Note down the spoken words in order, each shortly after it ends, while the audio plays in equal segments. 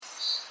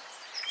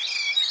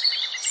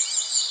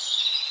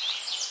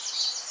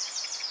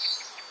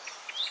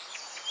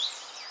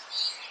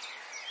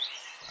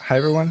Hi,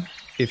 everyone.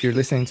 If you're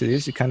listening to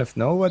this, you kind of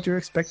know what you're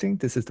expecting.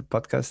 This is the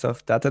podcast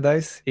of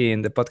DataDice.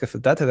 In the podcast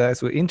of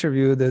DataDice, we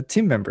interview the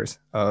team members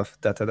of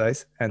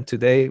DataDice. And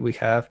today we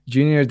have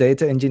junior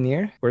data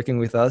engineer working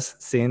with us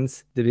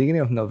since the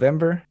beginning of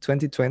November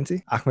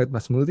 2020, Ahmed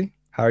Masmoudi.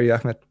 How are you,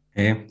 Ahmed?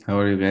 Hey, how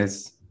are you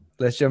guys?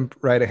 Let's jump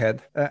right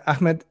ahead.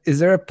 Ahmed, is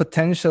there a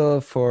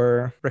potential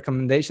for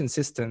recommendation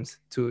systems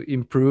to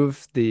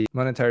improve the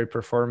monetary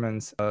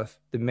performance of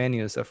the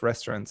menus of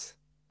restaurants?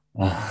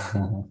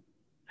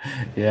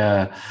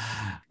 Yeah,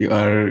 you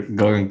are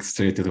going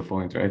straight to the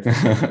point, right?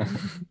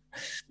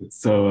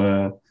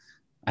 So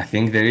I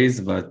think there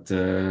is, but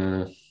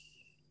yeah,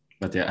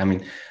 I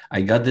mean,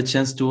 I got the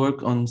chance to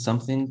work on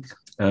something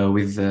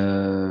with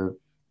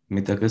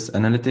Metagus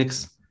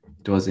Analytics.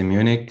 It was in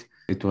Munich.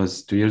 It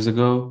was 2 years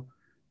ago.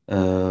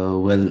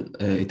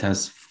 It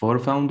has four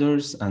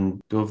founders, and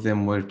two of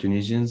them were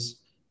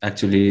Tunisians.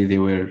 Actually, they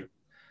were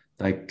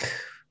like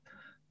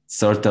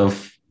sort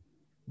of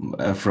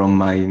from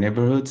my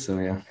neighborhood. So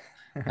yeah,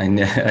 I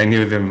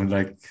knew them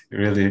like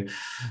really.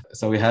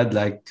 So we had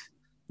like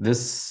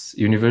this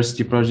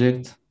university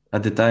project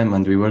at the time,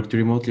 and we worked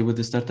remotely with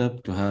the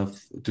startup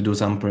to do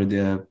some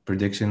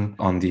prediction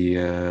on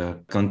the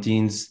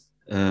canteens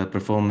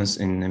performance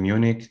in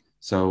Munich.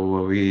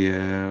 So we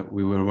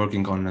were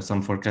working on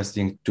some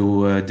forecasting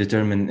to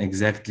determine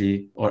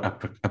exactly or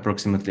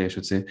approximately, I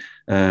should say,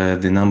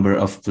 the number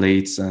of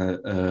plates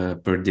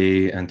per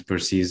day and per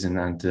season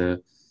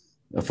and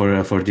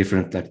for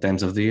different like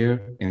times of the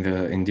year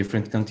in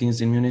different canteens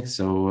in Munich.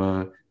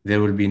 So there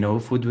will be no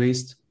food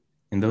waste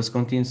in those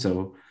canteens.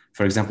 So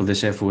for example, the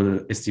chef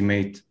will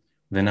estimate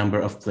the number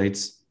of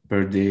plates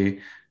per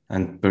day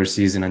and per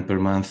season and per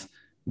month,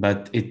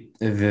 but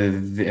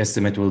the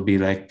estimate will be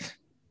like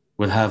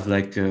will have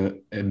like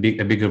a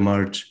bigger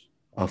margin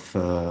of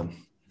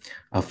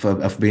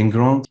of being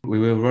wrong. We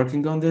were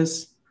working on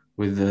this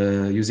with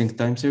using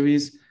time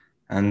series,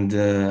 and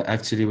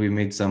actually we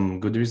made some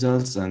good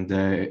results, and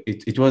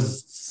it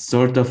was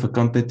sort of a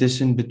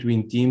competition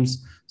between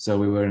teams. So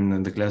we were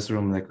in the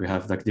classroom, like we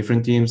have like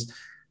different teams,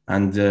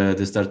 and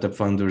the startup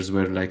founders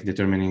were like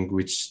determining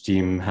which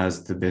team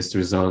has the best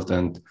result.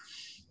 And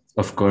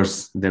of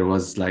course there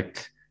was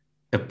like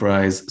a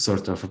prize,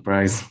 sort of a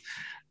prize,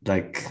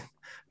 like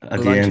at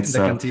the Lunch end. in the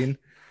So canteen?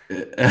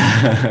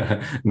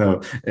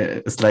 no,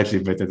 slightly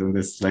better than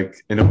this, like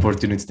an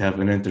opportunity to have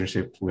an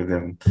internship with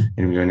them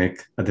in Munich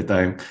at the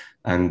time.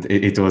 And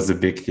it was a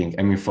big thing.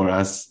 I mean, for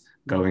us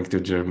going to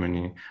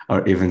Germany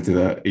or even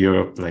to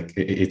Europe, like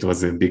it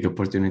was a big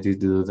opportunity to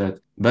do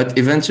that. But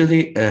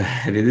eventually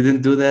they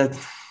didn't do that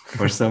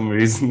for some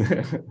reason.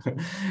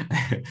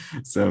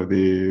 So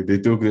they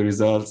took the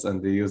results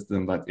and they used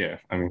them. But yeah,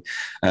 I mean,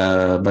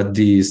 but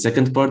the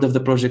second part of the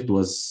project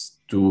was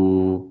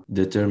to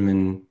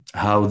determine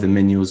how the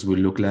menus will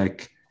look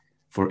like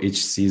for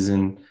each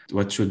season.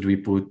 What should we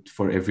put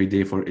for every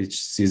day for each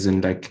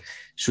season? Like,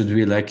 should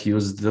we like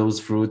use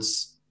those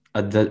fruits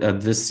at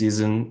this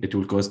season? It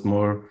will cost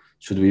more.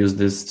 Should we use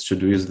this?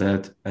 Should we use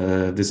that?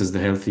 This is the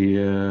healthy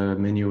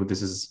menu.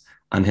 This is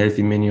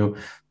unhealthy menu.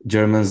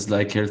 Germans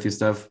like healthy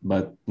stuff,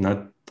 but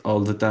not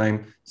all the time.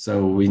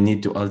 So we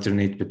need to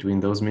alternate between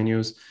those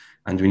menus,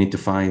 and we need to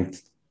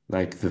find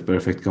like the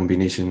perfect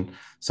combination.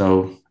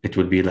 So it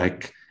will be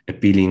like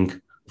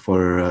appealing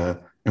for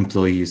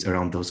employees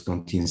around those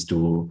canteens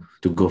to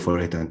go for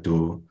it and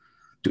to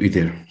eat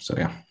there. So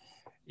yeah.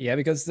 Yeah,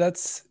 because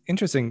that's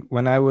interesting.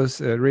 When I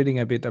was reading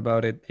a bit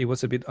about it, it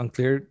was a bit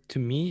unclear to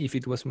me if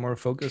it was more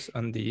focused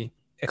on the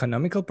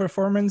economical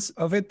performance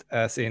of it,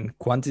 as in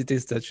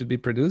quantities that should be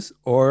produced,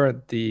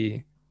 or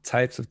the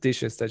types of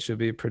dishes that should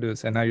be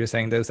produced. And now you're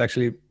saying there's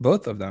actually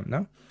both of them,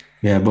 no?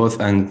 Yeah, both.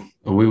 And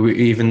we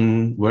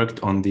even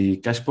worked on the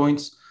cache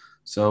points.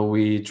 So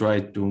we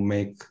tried to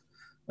make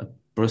a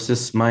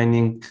process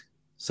mining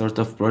sort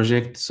of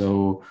project.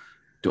 So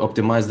to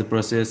optimize the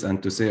process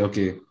and to say,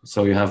 okay,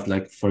 so you have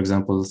like, for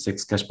example,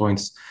 6 cache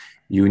points.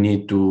 You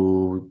need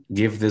to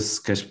give this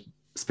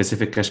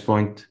specific cache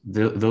point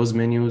those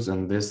menus,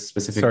 and this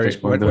specific Sorry, cache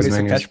point what those is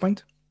a cache menus.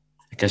 point?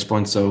 Cache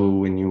point. So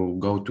when you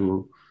go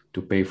to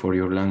pay for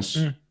your lunch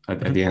Mm.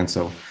 at the end.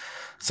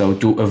 So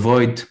to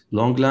avoid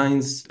long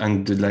lines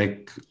and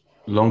like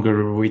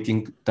longer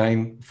waiting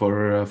time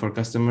for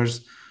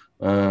customers,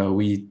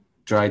 we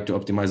try to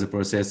optimize the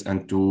process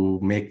and to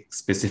make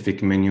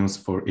specific menus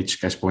for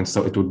each cache point,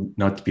 so it would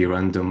not be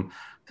random.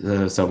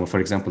 So for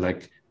example,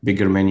 like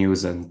bigger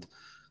menus and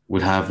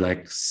will have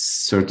like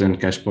certain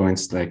cache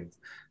points, like,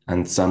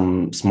 and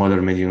some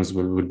smaller menus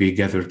will be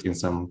gathered in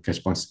some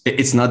cache points.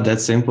 It's not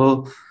that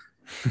simple,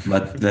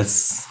 but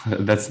that's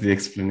the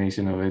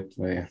explanation of it.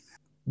 But yeah.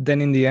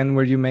 Then in the end,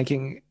 were you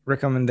making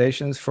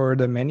recommendations for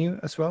the menu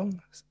as well?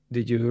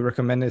 Did you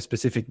recommend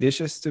specific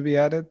dishes to be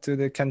added to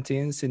the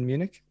canteens in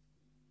Munich?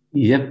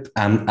 Yep,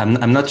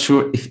 I'm not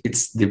sure if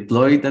it's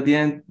deployed at the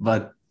end,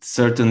 but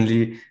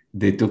certainly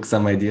they took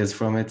some ideas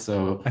from it.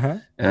 So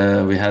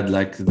Uh-huh. we had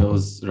like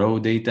those raw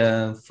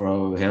data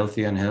for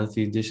healthy and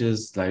unhealthy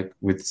dishes, like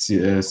with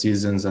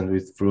seasons and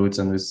with fruits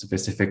and with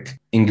specific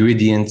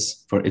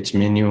ingredients for each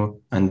menu,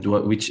 and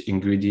which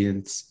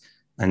ingredients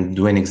and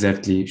when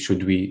exactly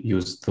should we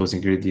use those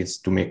ingredients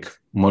to make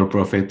more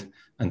profit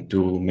and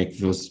to make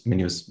those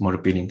menus more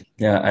appealing.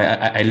 Yeah,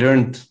 I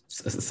learned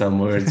some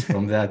words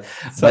from that.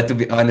 So But to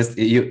be honest,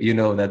 you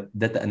know that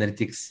data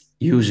analytics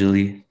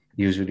usually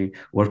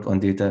work on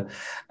data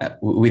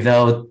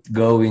without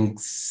going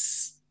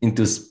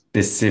into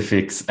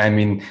specifics. I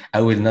mean,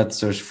 I will not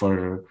search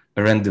for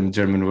a random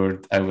German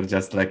word. I will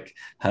just like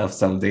have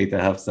some data,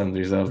 have some mm.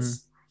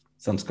 results,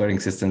 some scoring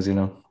systems, you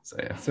know. So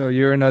yeah. So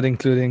you're not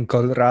including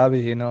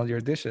kohlrabi in all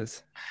your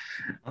dishes.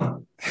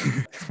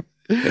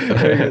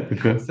 Very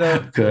good. So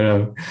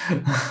Correct.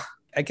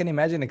 I can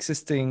imagine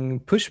existing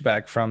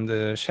pushback from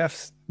the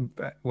chefs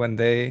when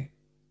they,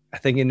 I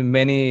think in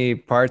many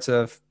parts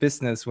of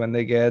business, when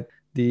they get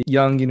the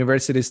young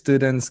university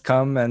students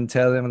come and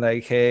tell them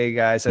like, hey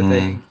guys, I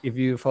think if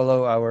you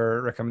follow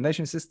our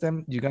recommendation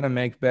system, you're going to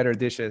make better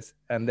dishes.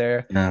 And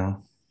they're, Yeah.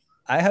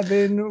 I have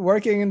been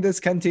working in this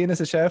canteen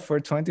as a chef for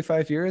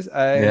 25 years.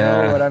 I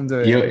know what Yeah, I'm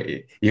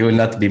doing. you will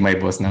not be my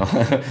boss now.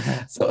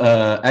 So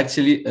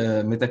actually,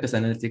 Metacast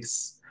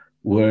Analytics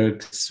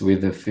works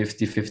with a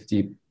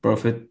 50-50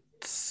 profit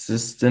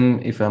system,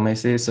 if I may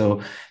say.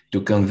 So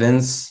to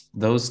convince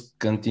those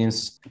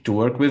canteens to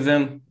work with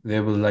them, they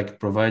will like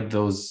provide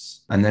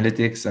those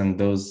analytics and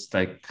those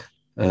like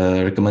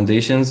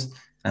recommendations,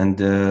 and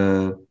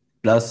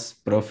plus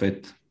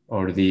profit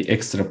or the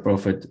extra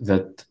profit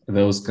that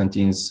those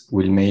canteens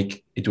will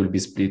make, it will be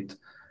split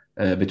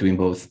between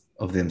both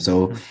of them.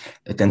 So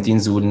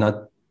canteens will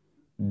not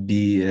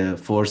be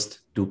forced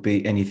to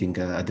pay anything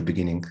at the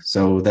beginning.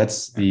 So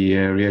that's Yeah. the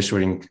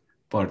reassuring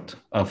part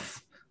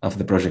of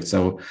the project.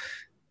 So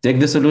take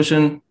the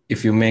solution.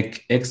 If you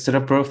make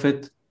extra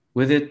profit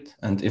with it,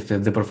 and if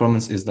the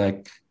performance is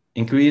like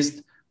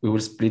increased, we will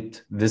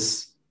split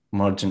this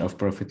margin of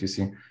profit. You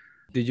see.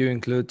 Did you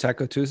include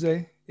Taco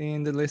Tuesday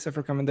in the list of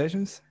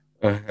recommendations?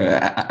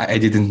 I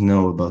didn't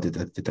know about it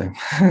at the time.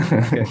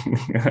 Okay,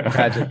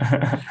 tragic.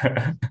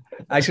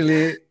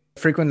 Actually,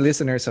 frequent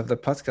listeners of the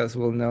podcast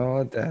will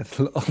know that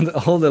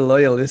all the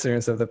loyal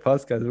listeners of the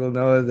podcast will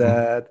know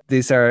that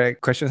these are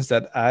questions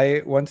that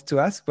I wanted to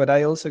ask, but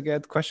I also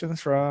get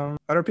questions from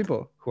other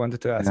people who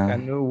wanted to ask. Yeah,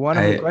 And one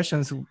of the I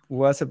questions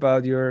was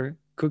about your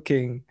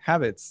cooking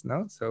habits,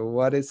 no? So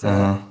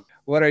uh,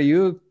 what are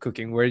you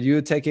cooking? Were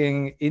you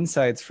taking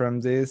insights from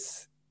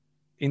this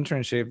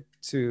internship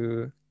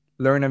to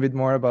learn a bit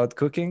more about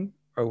cooking,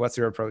 or what's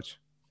your approach?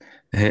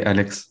 hey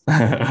Alex.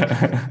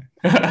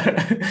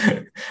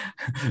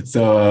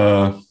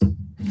 So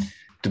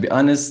to be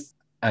honest,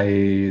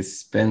 I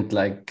spent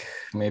like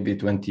maybe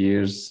 20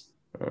 years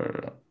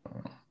or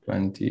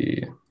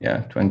 20,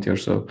 yeah, 20 or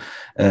so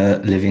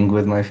living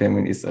with my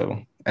family. So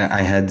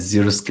I had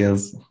zero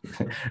skills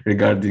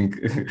regarding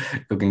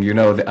cooking. You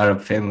know, the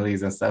Arab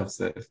families and stuff.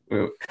 So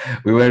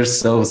we were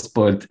so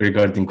spoiled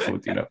regarding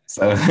food, you know.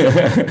 So I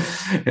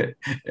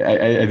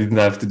didn't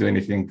have to do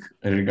anything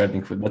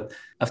regarding food. But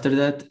after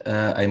that,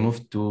 I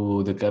moved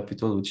to the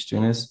capital, which is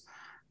Tunis,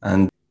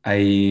 and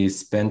I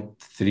spent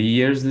 3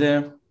 years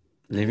there,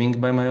 living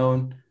by my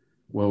own,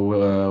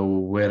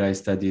 where I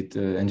studied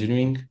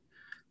engineering.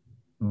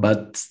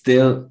 But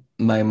still,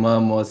 my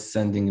mom was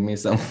sending me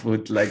some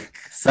food, like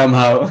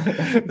somehow.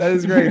 That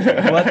is great.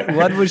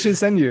 What would she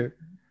send you?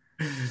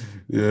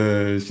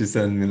 Yeah, she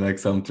sent me like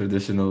some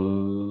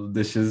traditional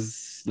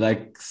dishes,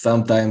 like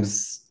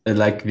sometimes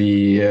like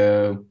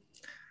the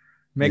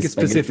Make it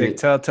specific.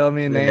 spaghetti. Tell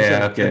me names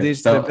Yeah, of okay.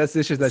 the best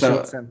dishes that she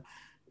would So send.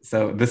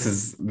 so this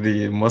is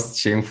the most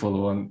shameful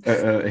one.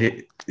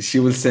 She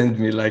will send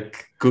me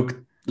like cooked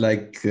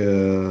like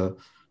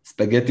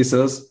spaghetti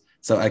sauce,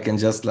 so I can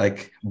just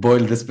like boil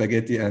the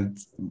spaghetti and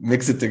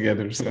mix it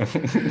together. So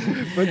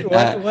But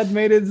uh, what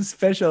made it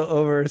special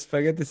over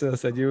spaghetti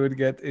sauce that you would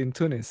get in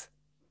Tunis?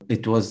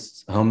 it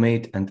was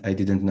homemade, and I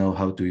didn't know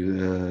how to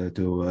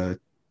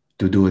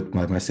do it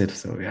by myself.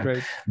 So yeah,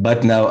 Great.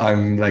 but now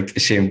I'm like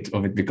ashamed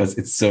of it because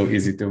it's so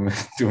easy to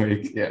to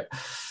make. Yeah,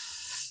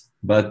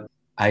 but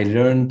I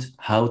learned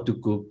how to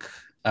cook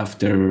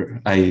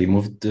after I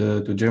moved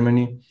to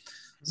Germany.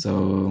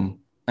 So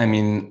I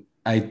mean,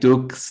 I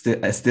took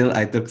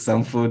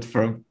some food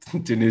from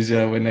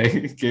Tunisia when I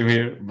came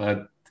here,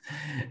 but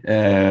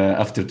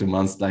after 2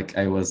 months, like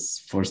I was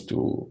forced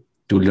to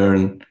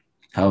learn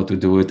how to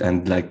do it,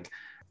 and like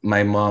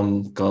my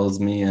mom calls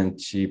me and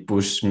she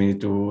pushed me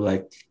to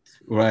like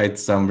write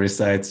some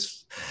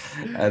recites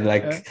and Yeah.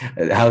 like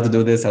how to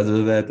do this, how to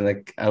do that.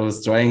 Like I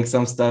was trying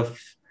some stuff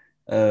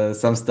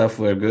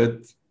were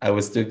good. I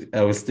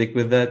will stick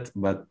with that,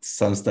 but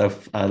some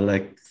stuff are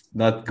like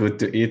not good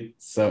to eat.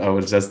 So I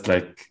will just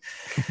like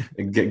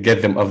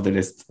get them off the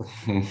list.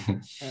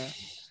 Yeah.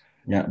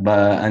 Yeah, but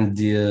and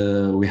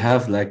we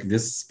have like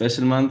this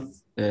special month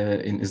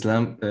in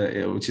Islam,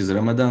 which is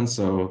Ramadan.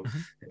 So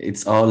Mhm.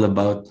 it's all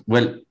about,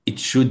 well, it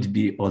should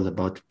be all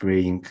about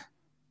praying.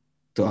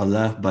 to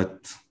Allah,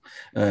 but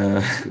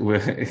uh,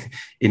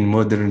 in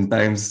modern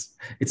times,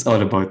 it's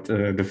all about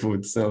the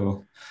food.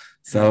 So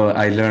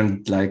I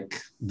learned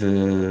like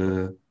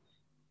the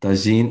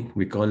tagine,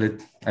 we call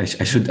it. I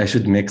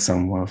should make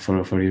some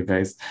for you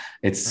guys.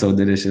 It's so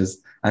delicious,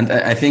 and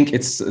I think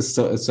it's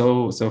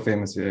so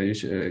famous.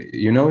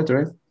 You know it,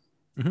 right?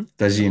 Hmm.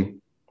 Tagine.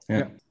 Yeah.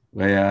 Yeah.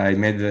 Where I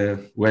made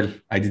the well,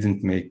 I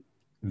didn't make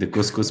the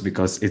couscous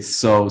because it's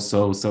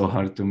so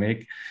hard to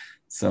make.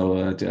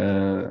 So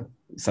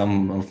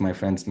some of my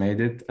friends made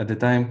it at the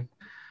time,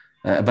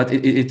 but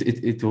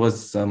it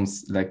was some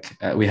like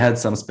we had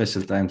some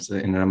special times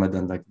in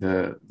Ramadan, like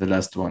the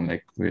last one.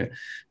 Like we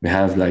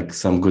have like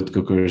some good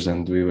cookers,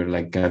 and we were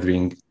like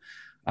gathering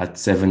at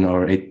 7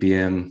 or 8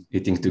 p.m.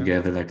 eating Yeah.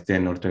 together, like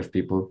 10 or 12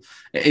 people.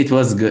 It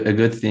was a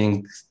good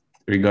thing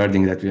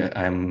regarding that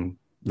I'm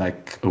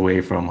like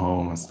away from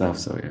home and stuff.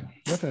 So yeah.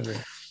 Definitely.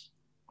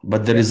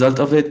 But the Yeah. result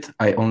of it,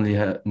 I only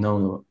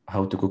know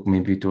how to cook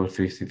maybe two or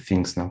three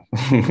things now.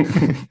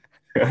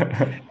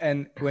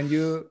 And when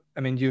you,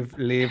 I mean, you've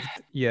lived,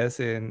 yes,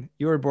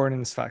 you were born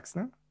in Sfax,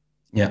 no?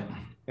 Yeah.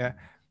 Yeah.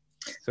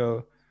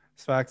 So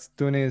Sfax,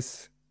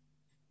 Tunis,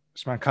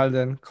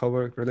 Schmalkalden,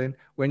 Coburg, Berlin.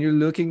 When you're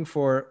looking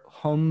for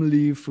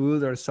homely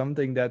food or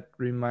something that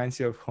reminds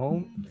you of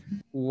home,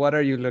 what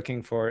are you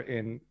looking for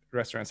in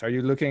restaurants? Are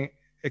you looking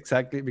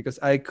exactly, because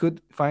I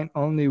could find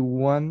only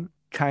one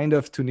kind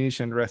of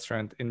Tunisian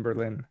restaurant in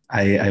Berlin.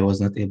 I was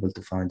not able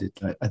to find it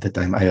at the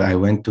time. I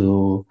went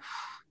to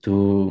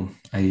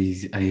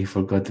I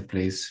forgot the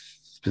place,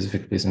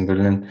 specific place in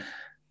Berlin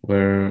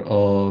where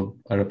all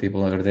Arab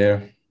people are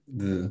there.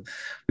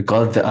 We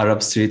call it the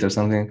Arab Street or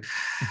something.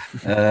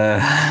 Uh,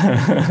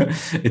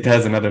 it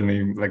has another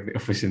name, like the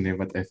official name,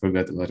 but I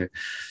forgot about it.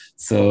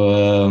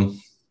 So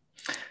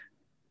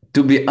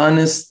to be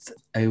honest,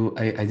 I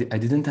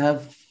didn't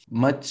have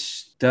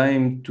much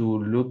time to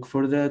look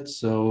for that,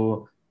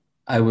 so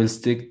I will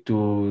stick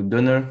to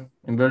dinner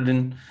in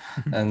Berlin,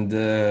 and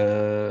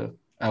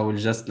I will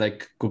just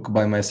like cook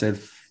by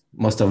myself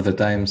most of the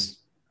times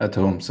at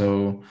home.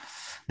 So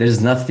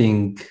there's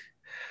nothing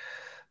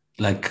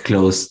like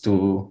close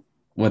to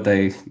what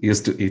I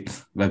used to eat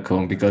back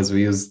home because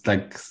we use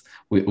like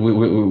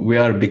we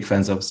are big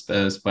fans of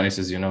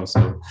spices, you know.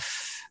 So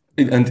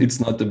and it's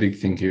not a big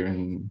thing here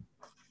in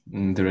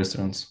the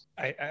restaurants.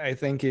 I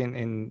think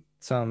in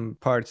some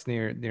parts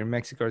near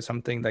Mexico or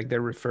something, like they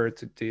refer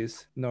to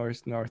this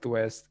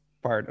northwest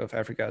part of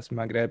Africa as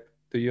Maghreb.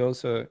 Do you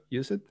also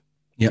use it?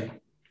 Yeah.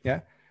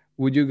 Yeah.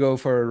 Would you go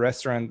for a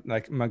restaurant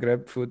like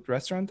Maghreb food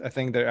restaurant? I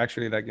think they're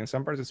actually, like in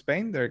some parts of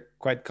Spain, they're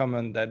quite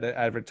common that they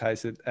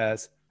advertise it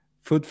as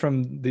food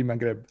from the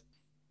Maghreb.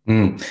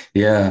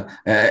 Yeah,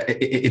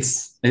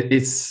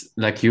 it's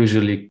like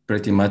usually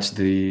pretty much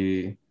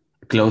the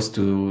close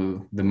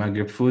to the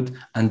Maghreb food.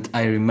 And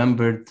I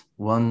remembered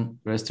one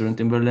restaurant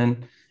in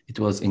Berlin. It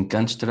was in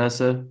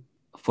Kantstraße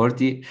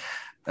 40.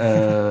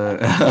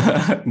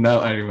 Now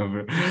I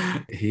remember.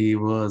 He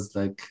was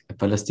like a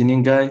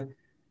Palestinian guy,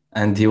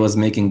 and he was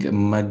making a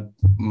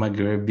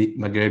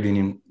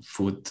Maghrebi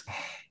food.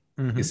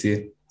 You Mm-hmm.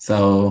 see,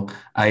 so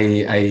I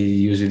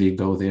usually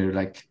go there.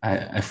 Like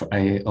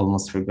I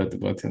almost forgot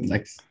about him.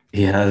 Like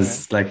he Yeah.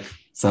 has like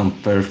some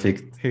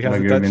perfect He has a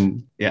touch.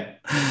 Maghrebian. Yeah.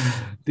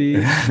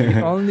 The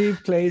only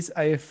place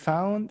I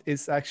found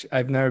is actually,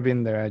 I've never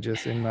been there. I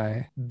just, in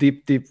my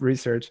deep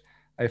research,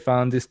 I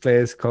found this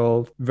place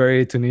called,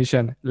 very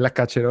Tunisian, La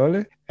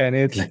Cacerole, and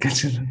Like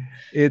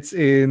it's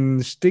in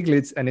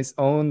Stiglitz, and it's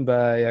owned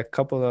by a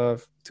couple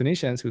of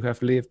Tunisians who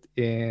have lived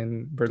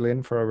in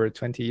Berlin for over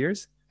 20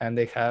 years. And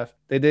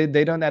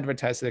they don't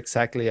advertise it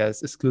exactly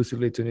as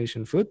exclusively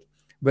Tunisian food,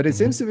 but it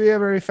seems Mhm. to be a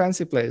very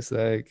fancy place,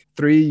 like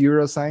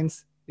 €3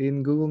 signs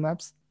in Google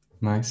Maps.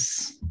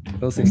 Nice,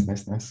 We'll see.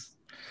 nice. So,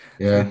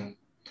 Yeah,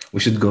 we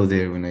should go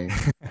there when I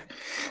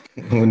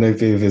when I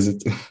pay a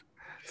visit.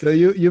 so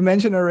you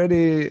mentioned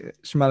already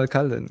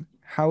Schmalkalden.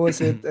 How was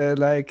it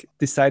like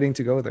deciding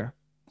to go there?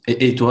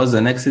 It was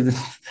an accident.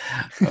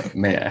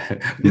 May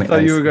You may thought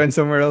I you were say? going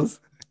somewhere else?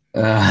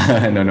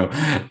 No.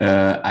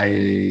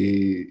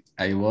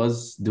 I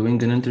was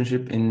doing an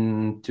internship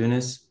in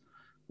Tunis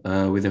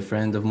with a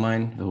friend of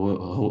mine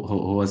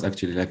who was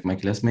actually like my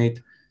classmate,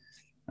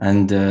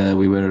 and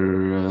we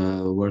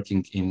were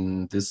working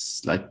in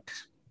this like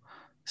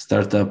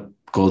startup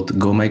called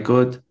Go My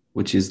Code,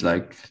 which is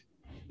like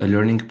a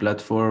learning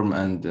platform,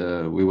 and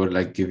we were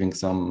like giving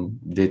some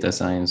data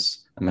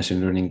science and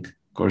machine learning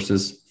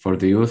courses for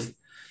the youth.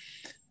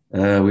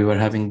 We were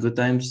having good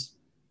times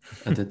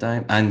at the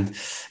time, and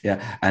yeah,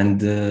 and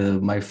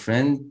my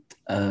friend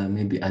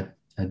maybe at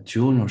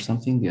June or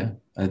something, yeah,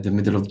 at the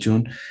middle of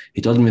June,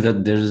 he told me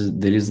that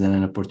there is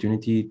an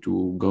opportunity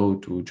to go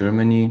to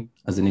Germany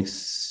as an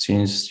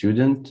exchange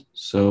student.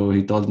 So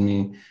he told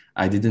me,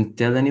 I didn't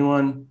tell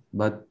anyone,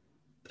 but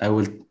I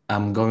will.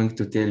 I'm going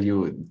to tell you.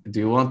 Do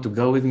you want to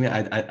go with me?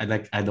 I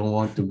like. I don't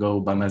want to go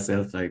by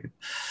myself. Like,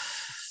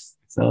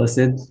 so I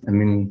said. I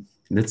mean,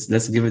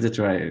 let's give it a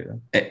try.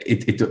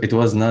 It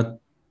was not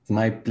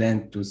my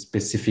plan to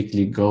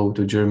specifically go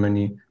to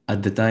Germany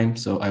at the time.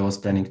 So I was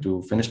planning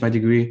to finish my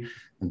degree,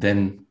 and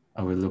then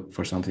I will look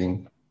for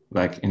something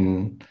like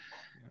in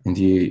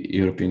the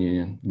European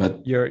Union.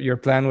 But Your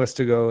plan was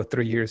to go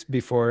 3 years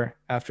before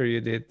after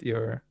you did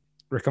your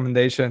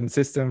recommendation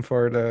system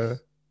for the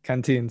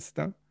canteens,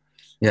 no?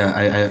 yeah,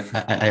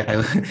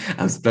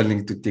 I was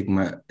planning to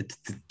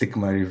take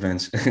my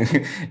revenge.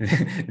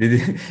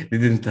 They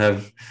didn't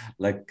have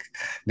like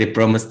they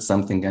promised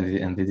something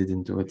and they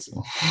didn't do it.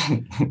 So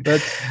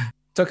But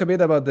talk a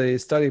bit about the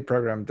study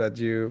program that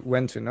you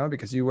went to, no?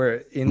 Because you were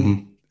in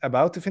Mhm.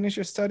 about to finish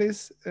your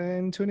studies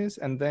in Tunis,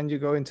 and then you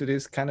go into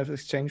this kind of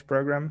exchange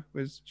program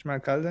with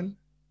Schmalkalden.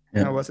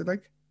 Yeah. How was it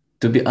like?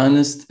 To be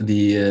honest,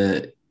 the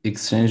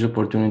exchange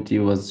opportunity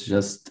was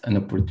just an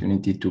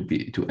opportunity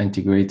to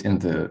integrate in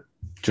the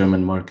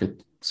German market.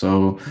 So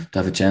Mhm. to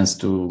have a chance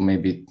to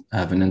maybe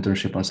have an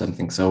internship or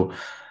something. So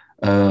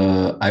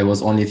I was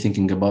only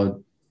thinking about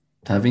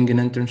having an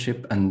internship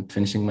and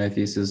finishing my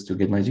thesis to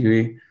get my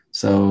degree.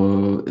 So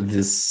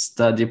this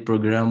study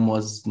program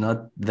was not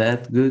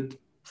that good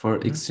for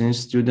Mhm. exchange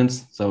students.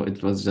 So it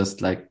was just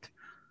like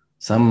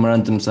some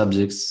random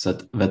subjects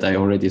that I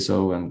already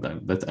saw and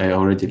that I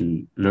already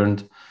learned.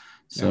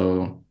 Yeah. So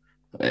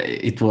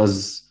it was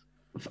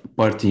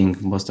partying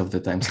most of the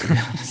times, to be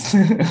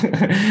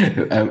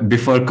honest.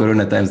 Before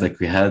Corona times, like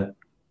we had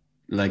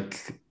like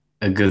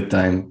a good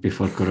time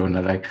before Corona.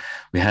 Like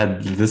we had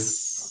this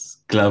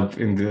club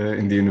in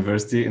the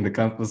university in the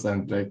campus,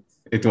 and like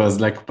it was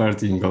like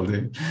partying all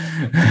day.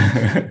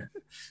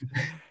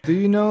 Do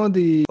you know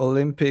the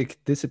Olympic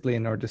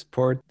discipline or the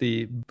sport,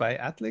 the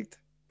biathlete,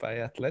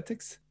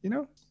 biathletics? You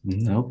know,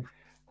 Nope.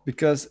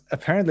 because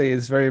apparently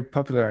it's very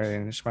popular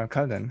in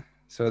Schmalkalden.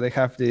 So they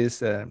have this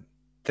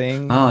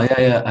thing. Oh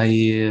yeah,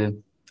 yeah.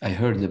 I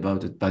heard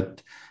about it,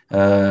 but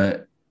uh,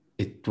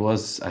 it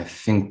was I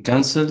think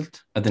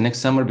cancelled at the next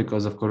summer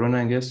because of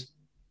Corona, I guess.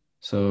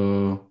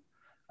 So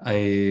I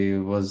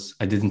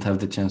didn't have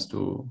the chance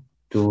to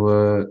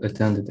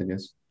attend it, I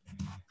guess.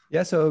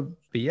 Yeah, so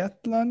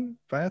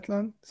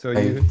biathlon. So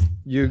I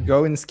you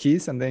go in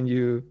skis and then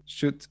you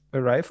shoot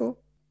a rifle.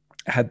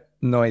 I had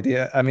no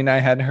idea. I mean, I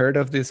had heard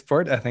of this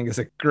sport. I think it's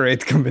a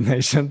great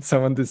combination.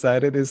 Someone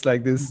decided it's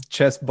like this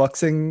chess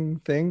boxing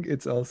thing.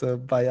 It's also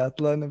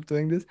biathlon of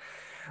doing this.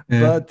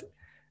 yeah. But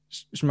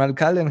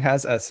Schmalkalden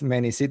has, as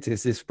many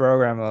cities, this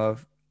program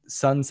of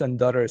sons and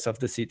daughters of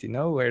the city,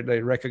 no, where they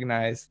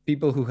recognize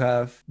people who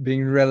have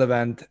been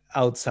relevant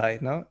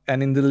outside, no.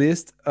 And in the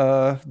list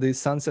of the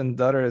sons and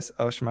daughters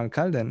of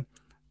Schmalkalden,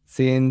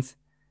 since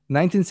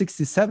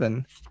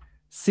 1967,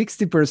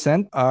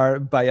 60% are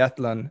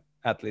biathlon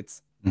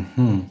athletes.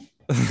 Mhm.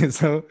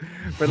 So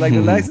for like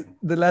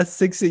the last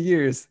 60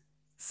 years,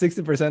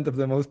 60% of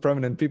the most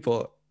prominent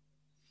people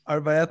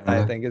are biathlon. I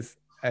Uh, think it's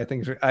I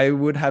think I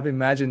would have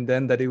imagined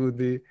then that it would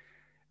be.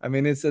 I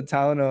mean, it's a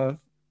town of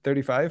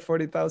 35,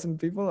 40,000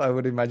 people. I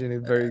would imagine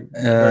it very,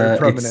 very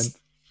prominent. it's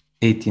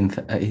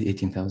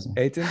 18,000.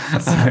 18?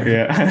 Sorry.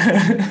 Yeah.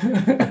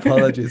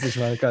 Apologies,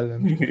 Ishmael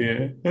Kalden.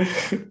 Yeah.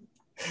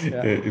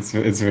 Yeah.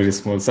 It's very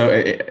small. So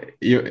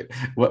you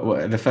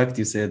the fact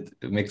you said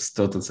makes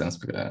total sense.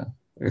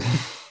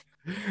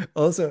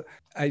 Also,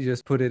 I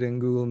just put it in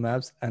Google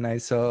Maps and I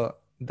saw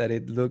that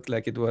it looked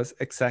like it was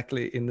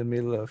exactly in the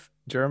middle of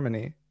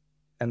Germany.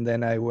 And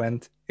then I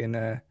went in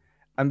a,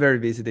 I'm very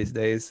busy these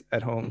days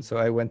at home. So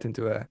I went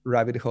into a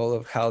rabbit hole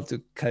of how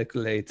to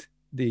calculate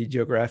the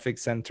geographic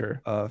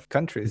center of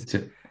countries.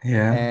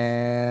 Yeah.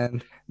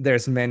 And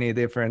there's many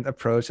different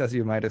approaches, as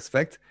you might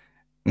expect.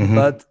 Mm-hmm.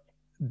 But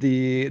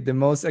the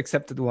most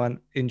accepted one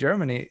in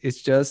Germany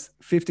is just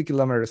 50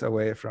 kilometers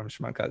away from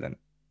Schmalkalden.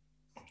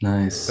 So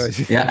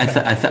Nice. Yeah,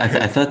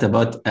 I thought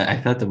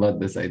about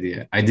this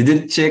idea. I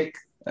didn't check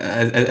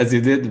as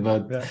you did,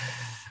 but yeah.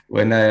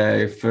 when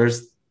I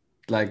first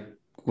like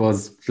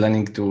was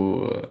planning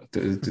to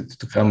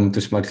come to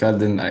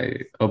Schmalkalden,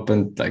 I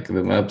opened like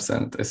the maps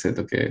and I said,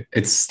 okay,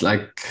 it's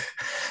like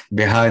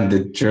behind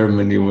the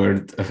Germany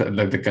word,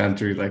 like the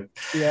country, like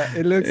Yeah,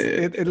 it looks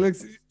uh, it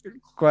looks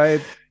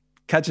quite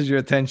catches your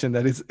attention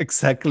that it's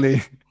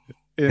exactly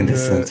in in the the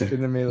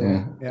center. middle.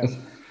 Yeah. Yeah.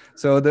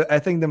 So I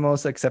think the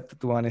most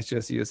accepted one is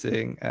just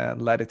using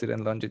latitude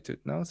and longitude.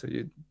 No, so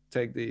you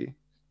take the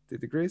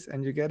degrees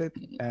and you get it,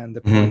 and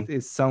the point Mhm.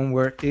 is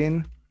somewhere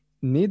in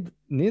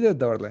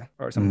Niederdorle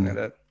or something like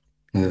Mm. that,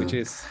 which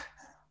Yeah. is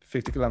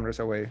 50 kilometers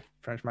away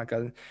from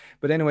Schmalkalden.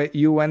 But anyway,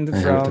 you went I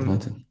heard from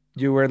about it.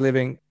 you were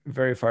living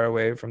very far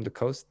away from the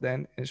coast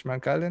then in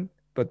Schmalkalden,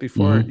 but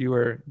before Mm-hmm. you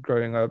were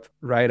growing up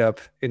right up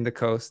in the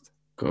coast,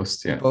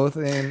 Coast, yeah. both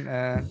in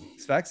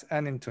Sfax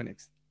and in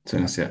Tunix.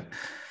 Tunis, yeah.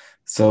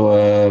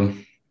 So,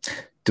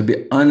 to be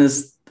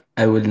honest,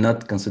 I will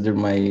not consider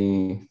my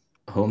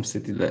home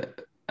city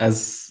as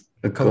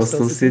a Coastal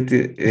coastal city?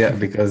 city, yeah,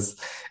 because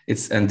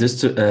it's an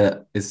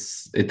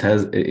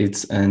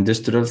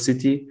industrial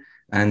city,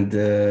 and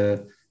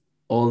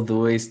all the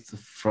waste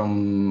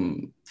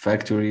from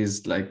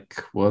factories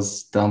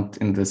was dumped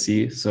in the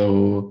sea.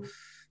 So,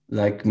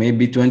 like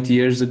maybe 20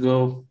 years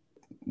ago,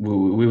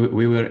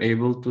 we were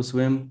able to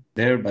swim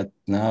there, but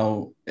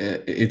now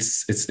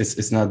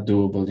it's not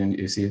doable.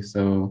 You see,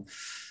 so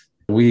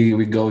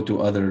we go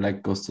to other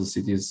like coastal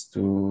cities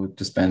to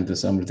spend the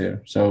summer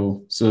there.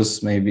 So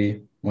Sus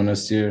maybe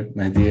Monastir,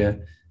 Mahdia,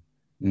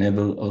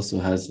 Nebel also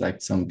has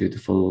like some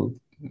beautiful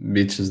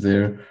beaches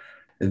there.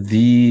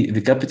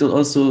 The capital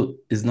also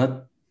is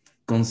not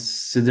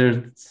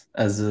considered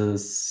as a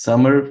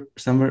summer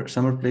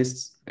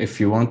place if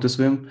you want to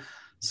swim.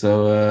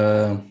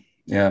 So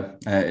yeah,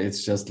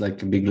 it's just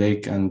like a big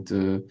lake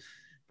and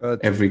But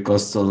every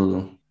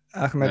coastal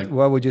Ahmed, like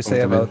what would you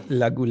say part of it. about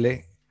La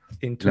Goulée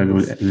in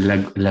Tunis? La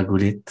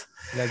Goulette.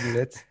 La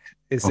Goulette.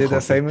 Is Oh, it a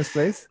Jose. famous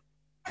place?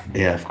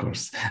 Yeah, of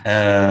course.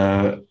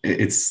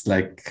 It's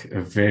like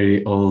a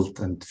very old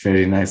and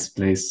very nice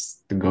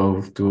place to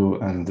go to,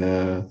 and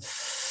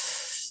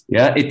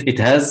yeah, it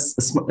has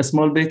a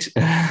small beach,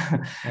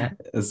 Yeah.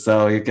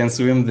 so you can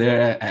swim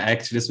there. I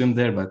actually swim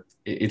there, but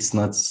it's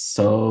not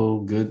so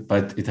good.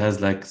 But it has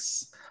like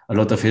a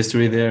lot of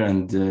history there,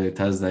 and it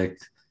has like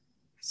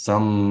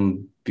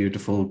some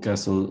beautiful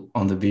castle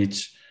on the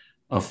beach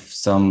of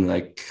some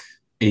like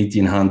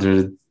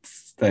 1800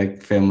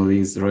 like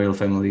families, royal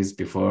families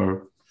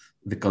before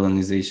the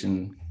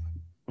colonization,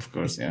 of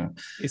course. Is Yeah.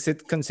 is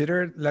it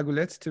considered La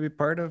Goulette to be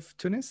part of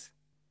Tunis?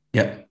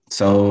 Yeah.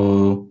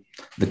 So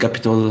the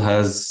capital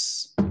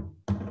has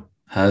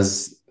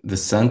the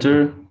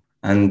center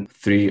and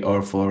three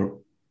or four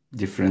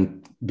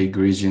different big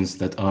regions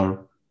that are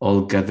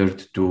all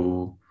gathered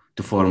to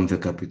form the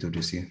capital,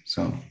 you see.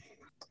 So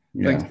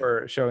Thanks yeah.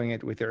 for showing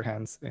it with your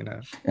hands in a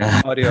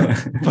Yeah. audio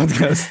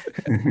podcast.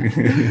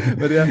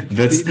 But yeah,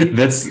 the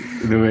That's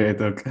the way I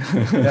talk.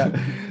 yeah.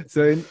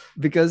 So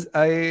because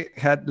I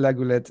had La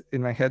Goulette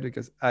in my head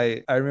because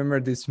I remember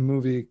this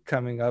movie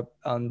coming up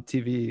on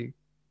TV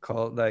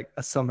called like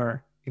A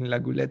Summer in La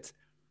Goulette,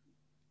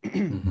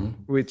 Mhm.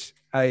 which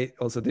I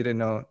also didn't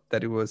know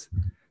that it was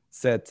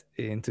set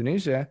in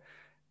Tunisia,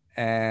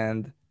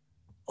 and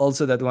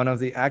also that one of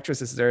the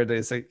actresses there that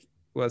is like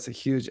was a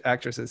huge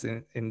actresses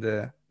in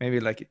the maybe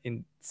like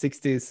in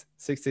 60s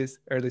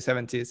early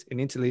 70s in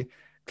Italy.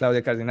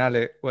 Claudia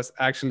Cardinale was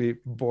actually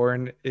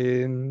born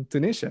in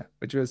Tunisia,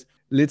 which was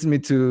leads me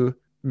to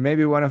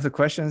maybe one of the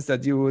questions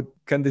that you would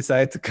can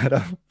decide to cut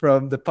off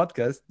from the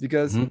podcast,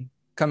 because Mhm.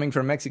 coming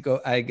from Mexico,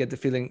 I get the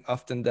feeling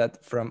often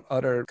that from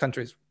other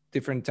countries,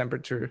 different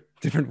temperature,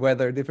 different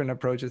weather, different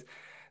approaches,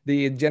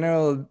 the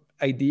general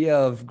idea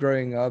of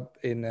growing up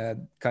in a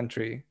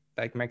country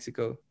like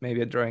Mexico,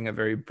 maybe drawing a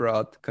very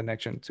broad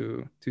connection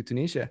to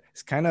Tunisia,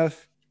 is kind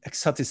of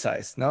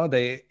exoticized. No,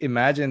 they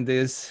imagine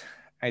this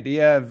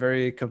idea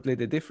very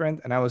completely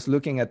different. And I was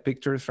looking at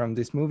pictures from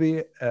this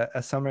movie,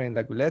 A Summer in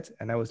La Goulette,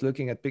 and I was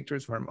looking at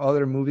pictures from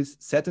other movies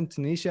set in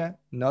Tunisia,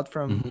 not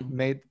from Mhm.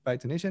 made by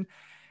Tunisian,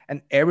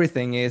 and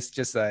everything is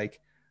just like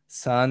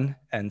sun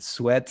and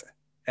sweat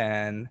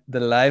and the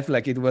life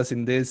like it was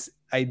in this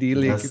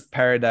idyllic Yes.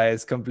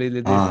 paradise,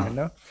 completely Ah. different.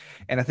 No,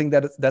 and I think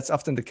that that's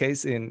often the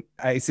case. In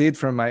I see it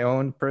from my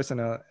own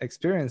personal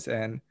experience,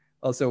 and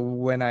also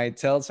when I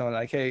tell someone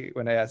like, hey,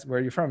 when I ask where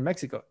are you from,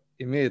 Mexico,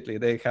 immediately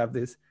they have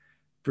this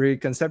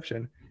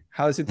preconception.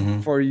 How is it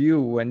Mhm. for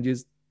you when you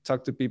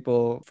talk to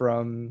people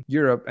from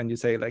Europe and you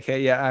say like,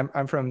 hey, yeah,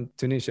 I'm from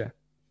Tunisia?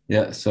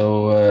 Yeah,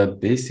 so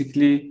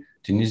basically,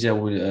 Tunisia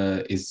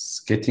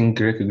is getting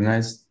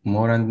recognized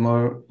more and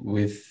more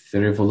with the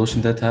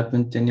revolution that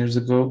happened 10 years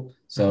ago. Mhm.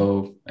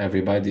 So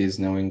everybody is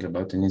knowing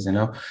about Tunisia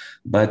now.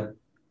 But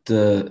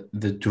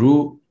the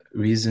true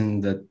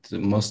reason that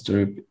most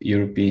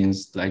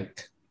Europeans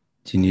like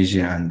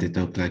Tunisia and they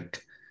talk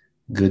like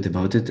good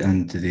about it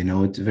and they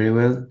know it very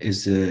well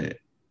is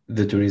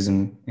the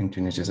tourism in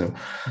Tunisia. So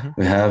Mhm.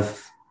 we have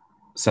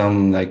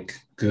some like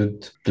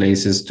good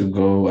places to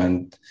go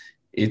and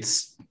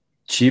it's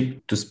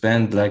cheap to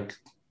spend like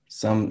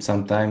some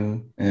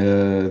time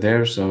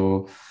there,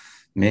 so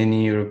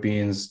many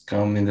Europeans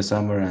come in the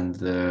summer and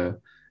the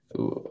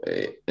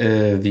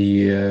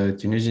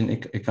Tunisian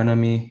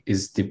economy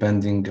is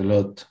depending a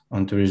lot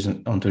on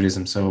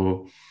tourism,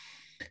 so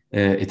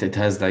it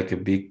has like a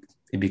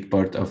big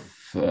part of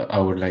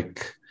our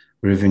like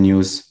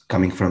revenues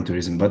coming from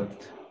tourism, but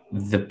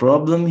the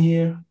problem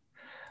here,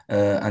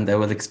 and I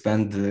will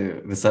expand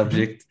the Mhm.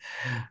 subject,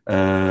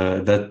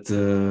 that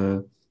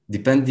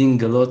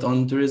depending a lot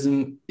on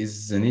tourism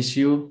is an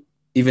issue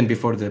even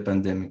before the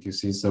pandemic, you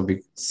see. So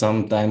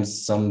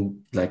sometimes some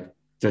like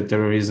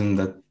terrorism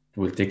that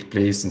will take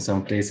place in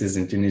some places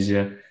in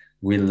Tunisia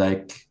will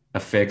like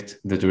affect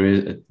the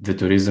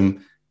tourism,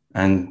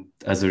 and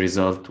as a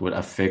result will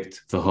affect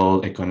the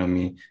whole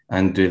economy,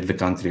 and the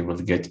country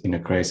will get in a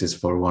crisis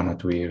for 1 or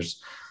 2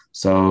 years.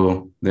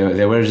 So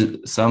there were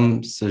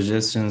some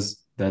suggestions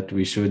that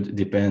we should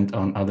depend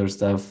on other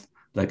stuff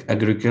like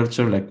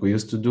agriculture, like we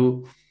used to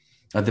do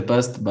at the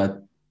past,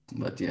 but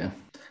yeah,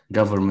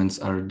 governments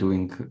are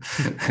doing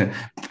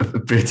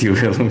pretty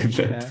well with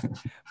Yeah,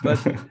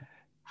 but that.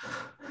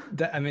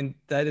 that, I mean,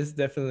 that is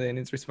definitely an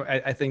interesting.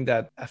 I think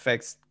that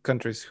affects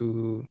countries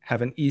who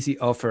have an easy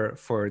offer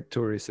for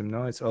tourism.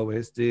 No, it's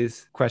always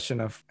this question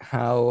of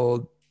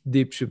how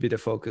deep should be the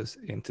focus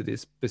into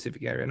this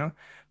specific area, no?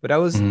 But I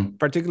was Mhm.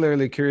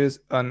 particularly curious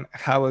on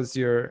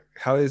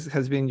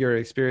has been your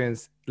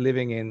experience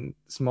living in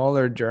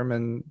smaller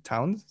German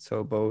towns,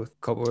 so both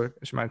Coburg,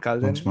 One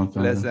Schmalkalden, less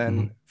Schmalkalden. than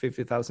Mhm.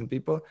 50,000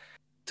 people,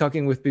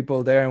 talking with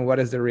people there, and what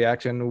is the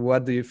reaction?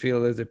 What do you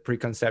feel is the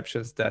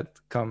preconceptions that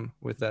come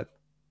with that?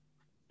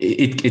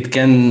 It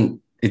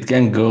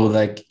can go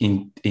like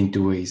in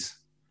two ways.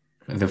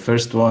 The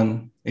first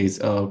one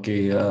is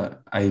okay.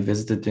 I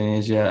visited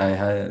Tunisia.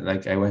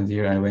 I went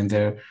here. I went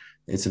there.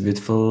 It's a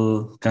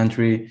beautiful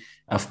country.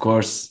 Of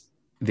course,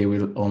 they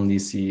will only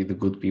see the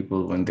good people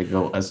when they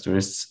go as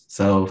tourists.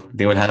 So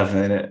they will have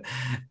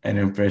an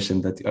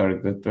impression that you are a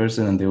good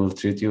person, and they will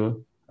treat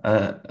you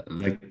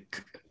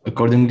like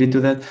accordingly to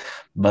that.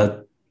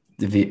 But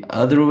the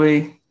other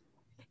way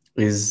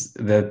is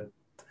that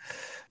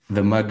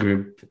the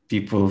Maghreb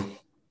people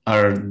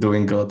are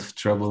doing a lot of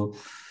trouble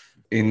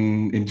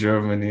in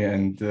Germany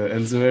and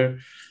elsewhere.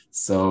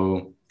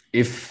 So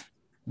if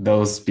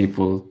those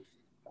people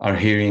are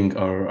hearing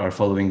or are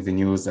following the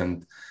news,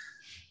 and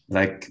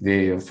like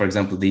for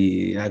example,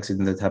 the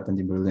accident that happened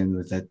in Berlin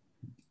with that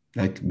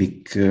like big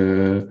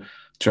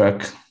truck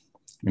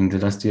in the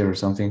last year or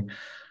something,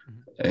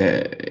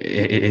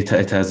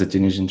 it has a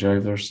Tunisian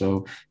driver.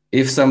 So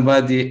if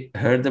somebody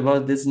heard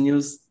about this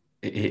news,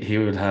 he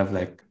will have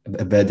like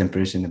a bad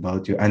impression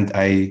about you. And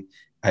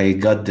I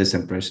got this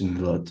impression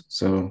a lot.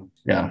 So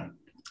yeah,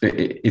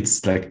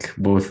 it's like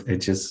both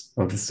edges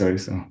of the story.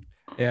 So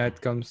Yeah,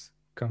 it comes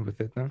with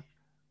it, no?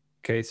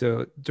 Okay,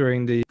 so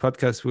during the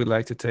podcast, we'd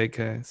like to take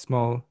a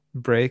small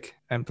break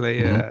and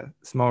play mhm. a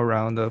small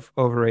round of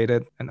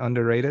overrated and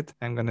underrated.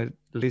 I'm going to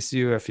list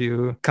you a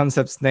few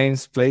concepts,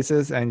 names,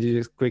 places, and you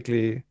just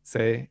quickly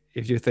say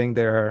if you think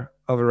they are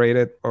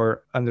overrated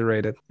or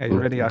underrated. Are you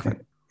Cool. ready, Okay.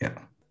 Ahmed? Yeah.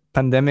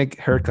 Pandemic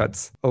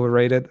haircuts,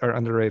 overrated or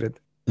underrated?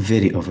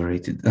 Very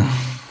overrated.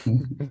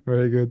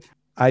 Very good.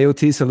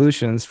 IoT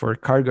solutions for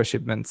cargo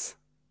shipments.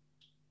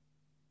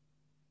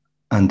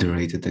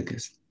 Underrated, I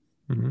guess.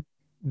 Mhm.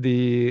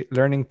 The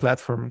learning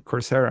platform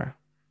Coursera.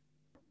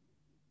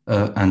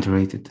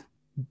 Underrated.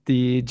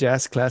 The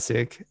jazz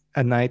classic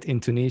A Night in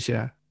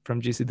Tunisia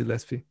from GC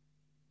Gillespie.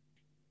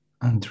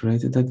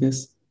 Underrated, I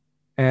guess.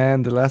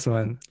 And the last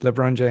one,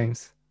 LeBron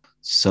James.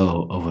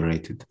 So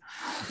overrated.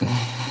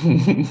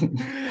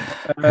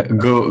 Uh,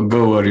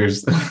 Go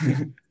Warriors.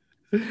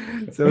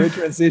 so we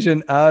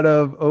transition out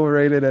of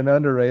overrated and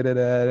underrated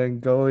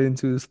and go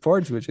into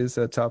sports, which is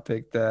a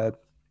topic that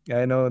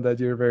I know that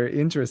you're very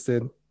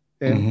interested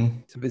in. Mhm.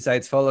 So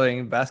besides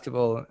following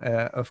basketball,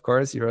 of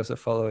course, you're also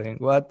following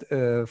what?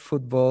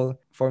 Football,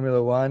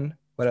 Formula One.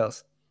 What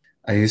else?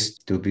 I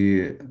used to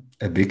be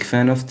a big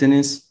fan of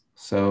tennis.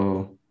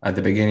 So at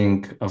the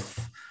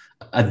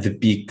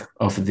peak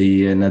of the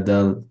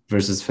Nadal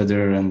versus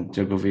Federer and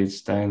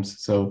Djokovic times.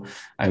 So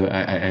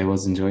I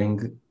was enjoying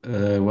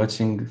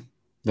watching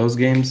those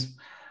games.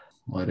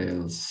 What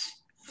else?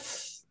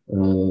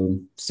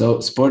 So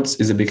sports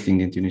is a big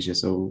thing in Tunisia.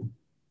 So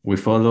we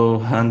follow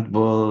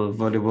handball,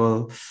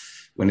 volleyball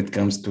when it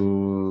comes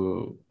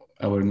to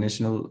our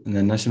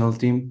national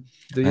team.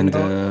 Do you And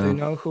know? Do you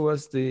know who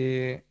was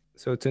the?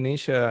 So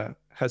Tunisia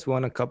has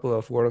won a couple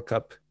of World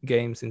Cup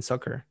games in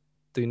soccer.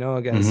 Do you know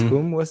against mhm.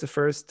 whom was the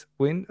first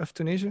win of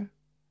Tunisia?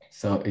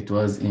 So it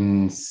was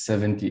in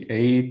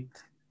 78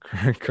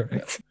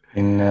 Correct.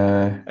 in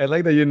I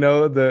like that you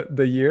know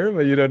the year,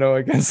 but you don't know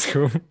against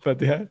whom.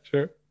 But yeah,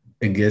 sure.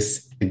 I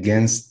guess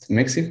against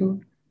Mexico.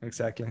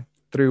 Exactly.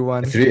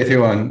 3-1 to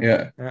 3-1,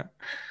 yeah. yeah,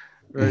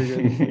 very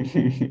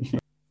good.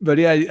 But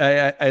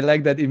yeah, I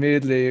like that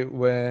immediately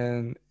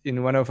when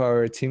in one of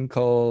our team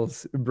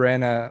calls,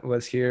 Brenna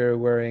was here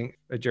wearing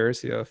a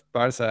jersey of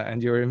Barca,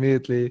 and you were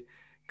immediately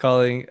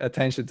calling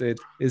attention to it.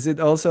 Is it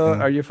also,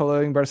 Yeah. are you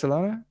following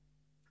Barcelona?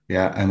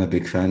 Yeah, I'm a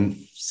big fan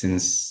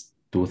since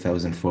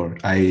 2004.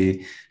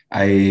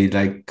 I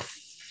like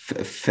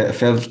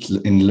felt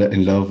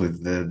in love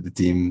with the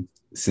team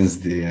since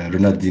the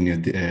Ronaldinho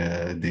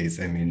days.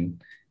 I mean,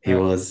 he Yeah.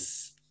 was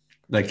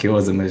he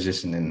was a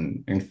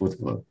magician in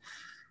football.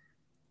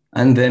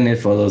 And then it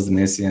follows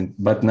Messi,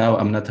 but now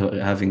I'm not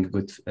having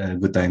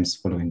good times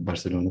following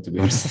Barcelona, to be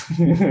honest.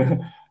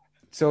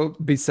 So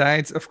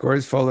besides, of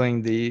course,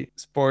 following the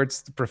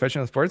sports, the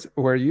professional sports,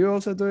 were you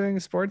also doing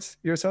sports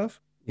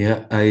yourself?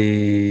 Yeah, I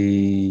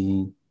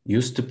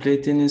used to play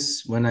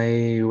tennis when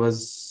I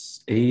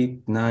was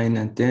 8, 9,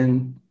 and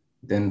 10.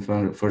 Then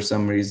for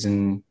some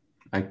reason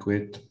I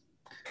quit.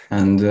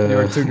 And You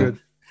were too good.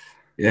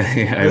 yeah,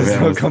 yeah, There's I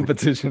no was.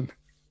 competition.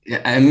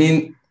 Yeah, I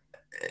mean,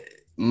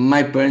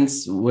 my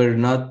parents were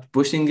not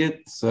pushing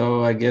it,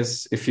 so I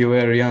guess if you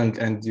were young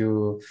and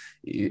you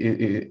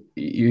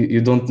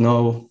don't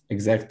know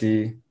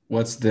exactly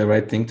what's the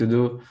right thing to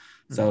do,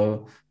 Mhm.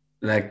 so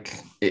like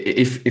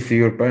if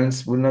your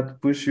parents will not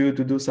push you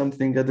to do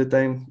something at the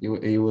time,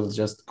 you will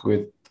just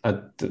quit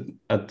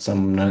at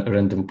some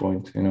random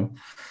point, you know.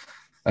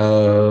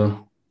 uh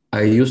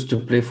I used to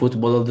play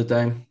football all the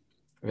time.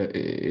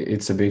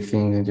 It's a big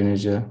thing in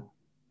Tunisia,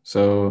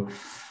 so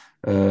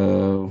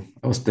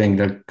I was playing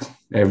like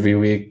every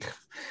week.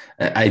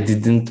 I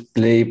didn't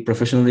play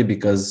professionally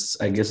because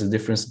I guess the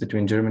difference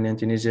between Germany and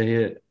Tunisia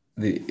here,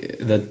 the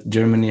that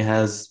Germany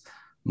has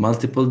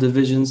multiple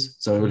divisions,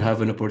 so you'll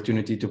have an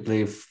opportunity to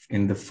play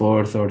in the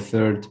fourth or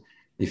third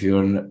if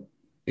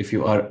if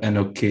you are an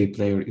okay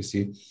player, you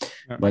see.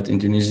 Yeah. But in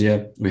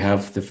Tunisia, we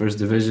have the first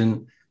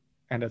division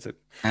And that's it.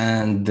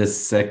 and the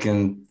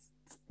second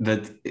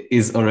that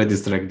is already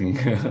struggling.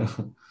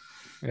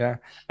 Yeah.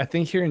 I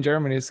think here in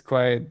Germany it's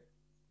quite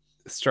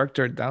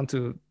structured down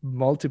to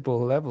multiple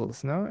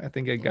levels. No, I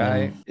think a Yeah.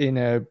 guy in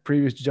a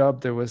previous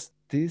job, there was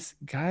this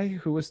guy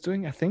who was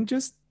doing, I think,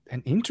 just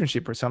an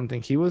internship or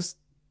something. He was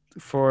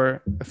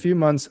for a few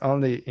months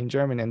only in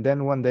Germany, and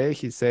then one day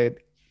he said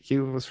he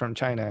was from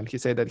China, and he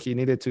said that he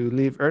needed to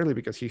leave early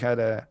because he had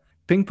a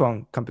ping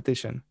pong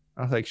competition.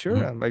 I was like, sure.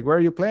 Mhm. I'm like, where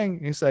are you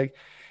playing? He's like,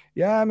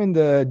 yeah, I'm in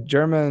the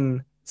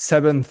German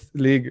seventh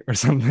league or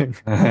something.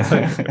 I was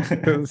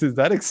like, does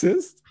that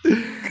exist?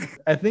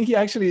 I think he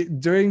actually,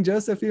 during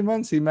just a few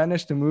months, he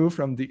managed to move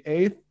from the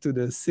eighth to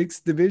the sixth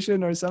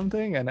division or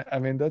something. And I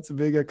mean, that's a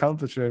big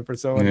accomplishment for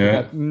someone who Yeah.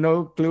 had no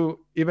clue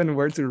even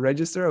where to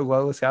register or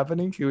what was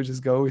happening. He would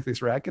just go with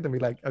his racket and be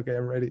like, okay,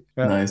 I'm ready.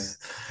 Yeah, Nice.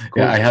 Yeah,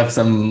 cool. I have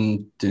some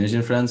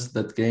Tunisian friends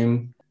that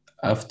came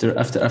after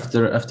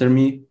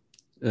me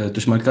to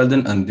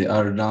Schmalkalden, and they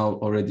are now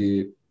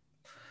already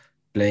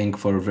playing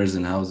for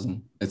Versenhausen.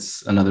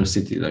 It's another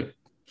city like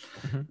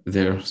Mhm.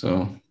 there. So,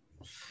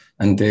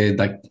 and they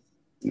like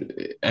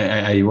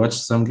I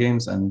watched some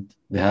games and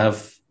they have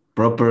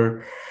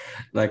proper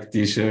like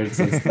t-shirts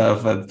and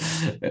stuff, and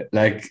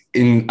like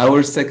in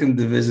our second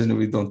division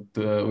we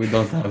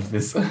don't have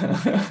this.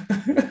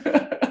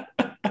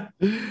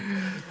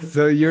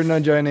 So you're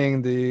not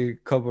joining the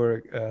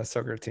Coburg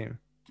soccer team.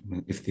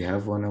 If they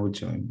have one, I would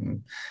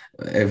join.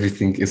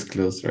 Everything is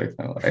closed right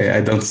now.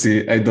 I don't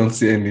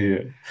see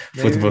any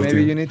football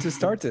Maybe you team. need to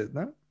start it,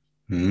 no?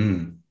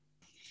 Hmm.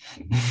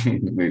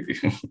 Maybe.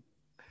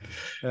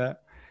 Yeah.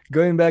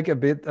 Going back a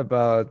bit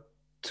about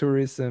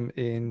tourism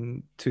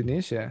in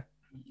Tunisia,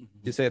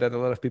 you say that a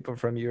lot of people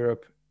from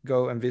Europe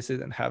go and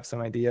visit and have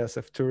some ideas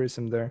of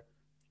tourism there.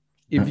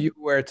 If you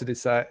were to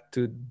decide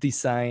to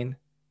design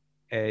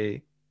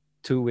a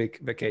 2 week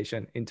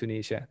vacation in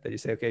Tunisia, that you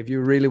say, okay, if you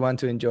really want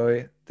to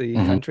enjoy the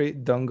Mhm. country,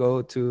 don't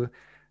go to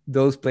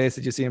those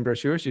places you see in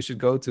brochures. You should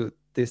go to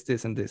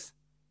this, and this.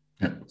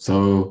 Yeah.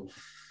 So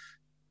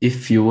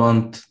if you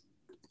want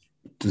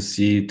to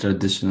see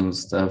traditional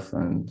stuff,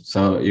 and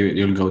so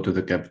you'll go to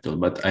the capital,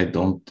 but I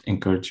don't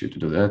encourage you to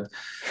do that.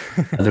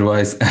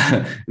 Otherwise,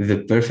 the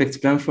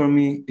perfect plan for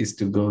me is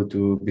to go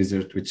to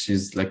Bizerte, which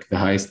is like the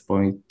highest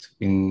point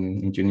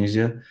in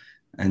Tunisia,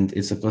 and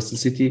it's a coastal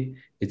city.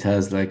 It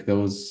has like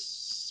those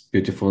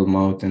beautiful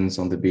mountains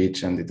on the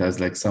beach, and it has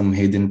like some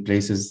hidden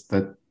places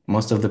that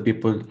most of the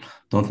people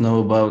don't know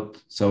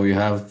about. So you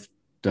have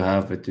to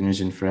have a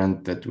Tunisian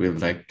friend that will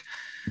like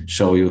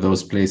show you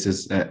those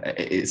places.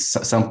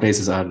 Some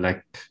places are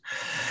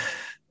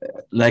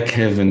like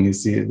heaven. You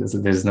see,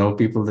 there's no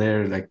people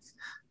there, like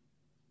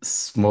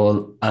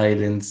small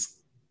islands,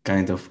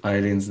 kind of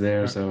islands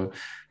there. Uh, So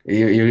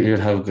you'll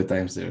have good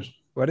times there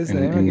what is the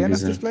name in again of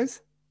this Bizerte.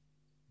 place?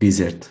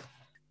 Bizerte.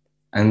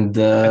 And And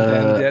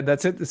then yeah,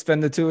 that's it.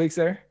 Spend the 2 weeks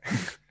there.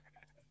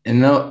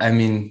 I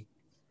mean,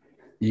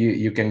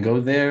 you can go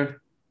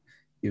there.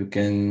 You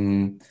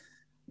can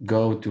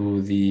go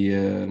to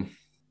the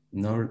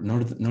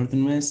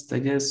northern west, I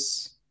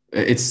guess.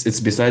 It's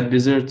beside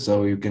Bizerte,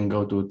 so you can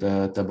go to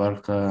the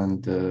Tabarka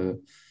and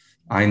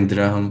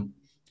Eindram.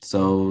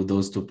 So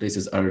those two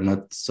places are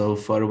not so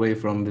far away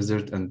from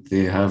Bizerte, and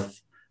they have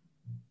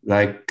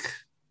like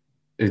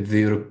the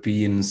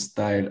European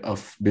style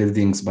of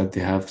buildings, but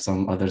they have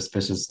some other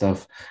special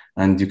stuff,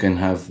 and you can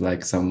have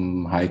like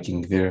some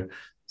hiking there.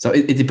 So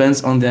it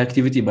depends on the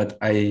activity, but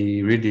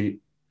I really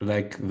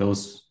like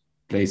those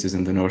places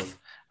in the north.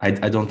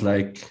 I don't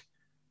like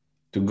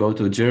to go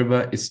to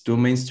Jerba, it's too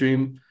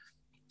mainstream,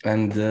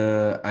 and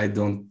I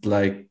don't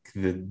like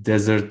the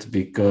desert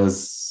because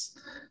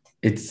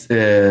it's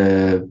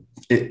the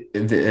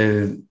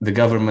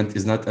government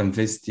is not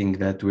investing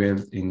that well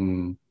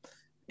in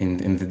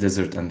the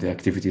desert and the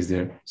activities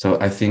there. So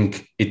I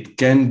think it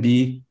can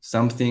be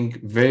something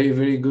very,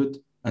 very good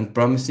and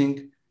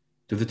promising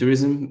to the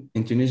tourism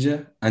in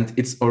Tunisia. And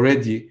it's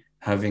already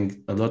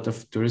having a lot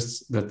of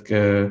tourists that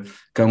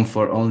come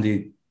for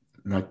only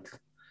like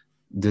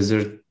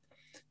desert.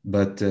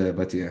 But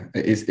yeah,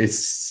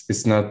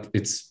 it's not,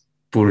 it's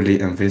poorly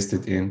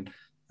invested in.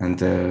 And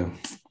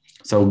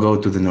so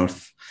go to the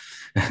north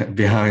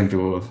behind the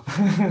wall.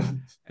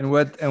 And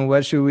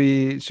what should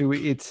we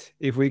eat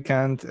if we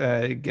can't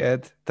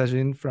get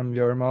tagine from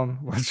your mom?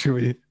 What should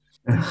we eat?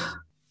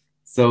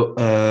 So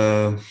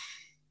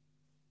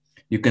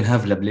you can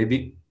have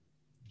lablebi.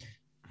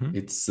 Mhm.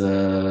 It's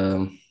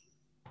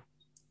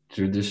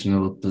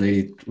traditional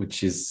plate,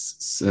 which is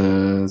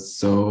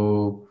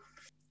so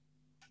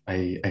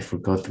I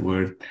forgot the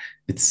word.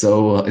 It's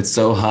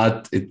so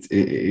hot.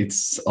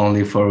 It's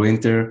only for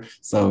winter.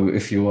 So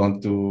if you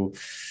want to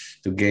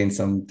gain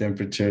some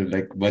temperature,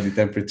 like body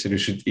temperature, you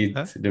should eat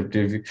Huh? the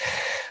gravy.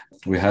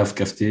 we have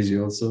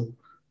kafteji also.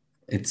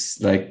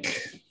 It's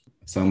like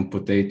some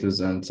potatoes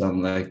and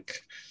some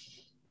like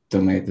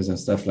tomatoes and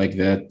stuff like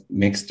that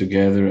mixed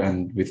together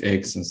and with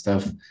eggs and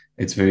stuff.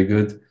 It's very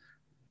good.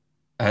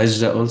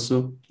 Ajja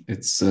also,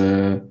 it's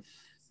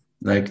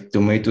like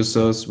tomato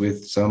sauce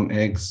with some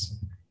eggs.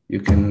 You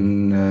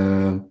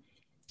can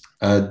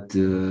add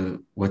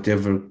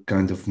whatever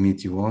kind of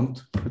meat you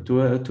want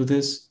to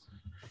this.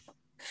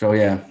 So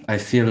yeah, I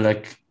feel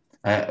like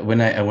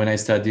when I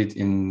studied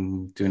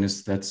in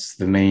Tunis, that's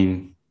the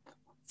main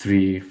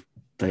three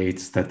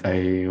plates that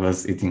I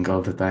was eating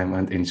all the time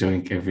and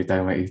enjoying every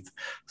time I eat.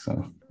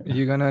 So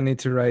You're gonna need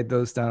to write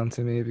those down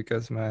to me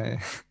because my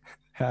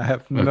I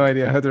have no okay,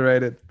 idea how to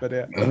write it. But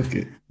yeah,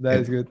 okay, that yeah,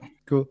 is good.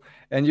 Cool.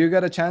 And you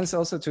got a chance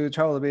also to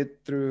travel a bit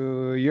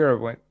through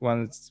Europe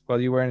once while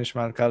you were in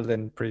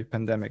Schmalkalden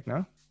pre-pandemic,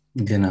 no?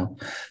 genau.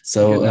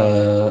 So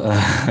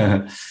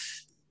Genau.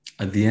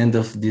 at the end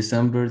of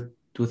December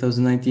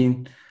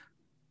 2019,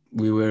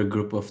 we were a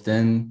group of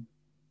 10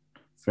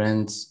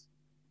 friends,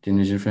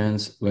 teenager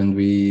friends, when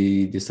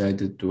we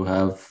decided to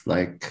have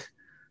like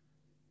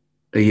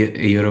a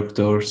Europe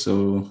tour.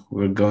 So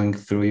we're going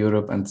through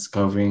Europe and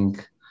discovering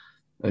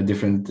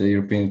different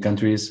European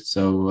countries.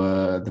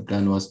 So the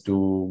plan was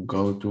to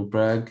go to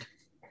Prague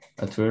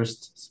at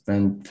first,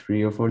 spend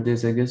 3 or 4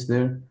 days, I guess,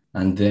 there,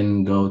 and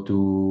then go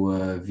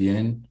to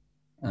Vienna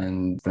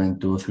and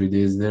spend 2 or 3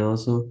 days there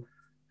also.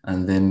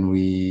 And then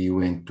we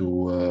went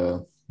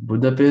to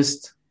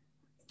Budapest.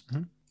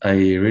 Mhm.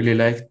 I really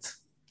liked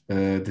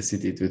the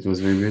city. It was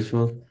very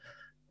beautiful.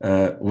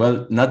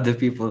 Well, not the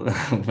people,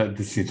 but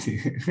the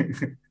city.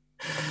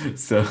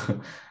 So,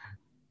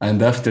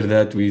 and after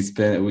that, we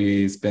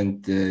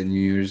spent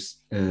New Year's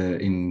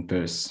in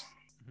Paris,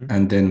 Mhm.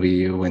 and then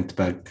we went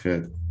back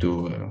to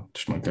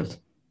Schmalkalden.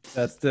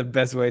 That's the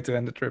best way to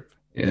end the trip.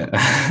 Yeah.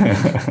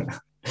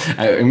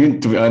 I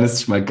mean, to be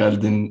honest,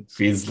 Schmalkalden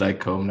feels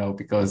like home now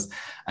because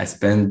I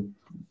spent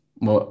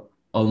more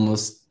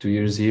almost 2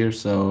 years here,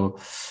 so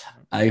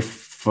I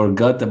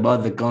forgot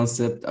about the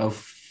concept of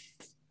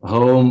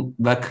home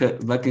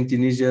back in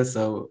Tunisia.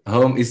 So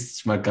home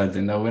is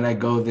Schmalkalden. Now, when I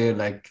go there,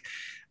 like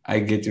I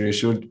get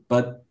reassured,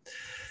 but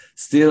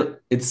still,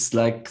 it's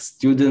like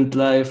student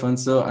life and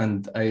so,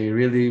 and I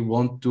really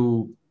want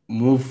to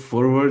move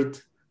forward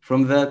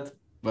from that.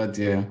 But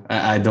yeah,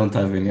 I don't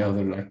have any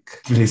other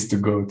like place to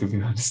go, to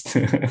be honest.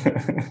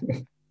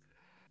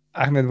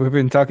 Ahmed, we've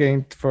been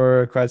talking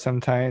for quite some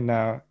time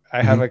now.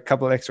 I have Mhm. a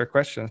couple extra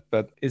questions,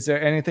 but is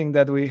there anything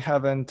that we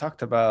haven't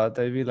talked about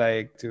that we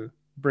like to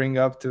bring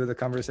up to the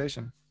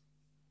conversation?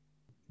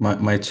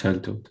 My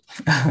childhood.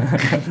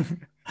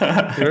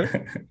 Sure.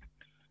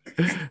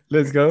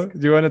 Let's go.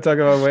 Do you want to talk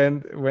about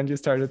when you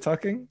started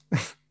talking?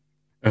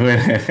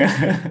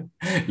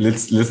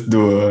 Let's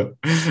do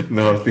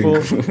the whole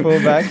thing. Full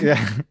back, yeah.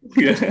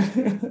 Yeah.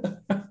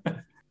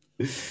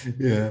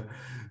 Yeah.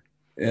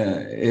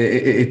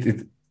 Yeah.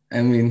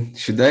 I mean,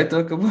 should I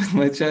talk about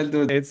my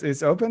childhood?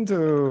 It's open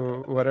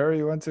to whatever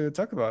you want to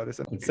talk about. It's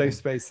a safe Okay.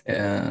 space.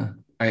 Yeah.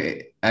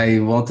 I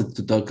wanted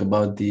to talk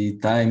about the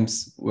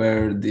times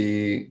where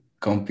the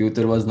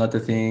computer was not a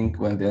thing,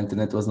 when the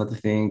internet was not a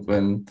thing,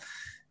 when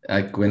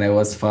I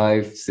was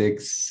 5,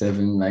 6,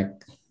 7, like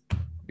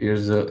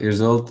years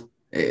old,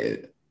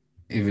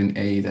 even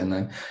 8 and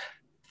 9.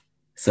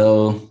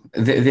 So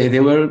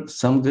there were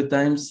some good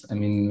times. I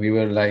mean, we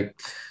were like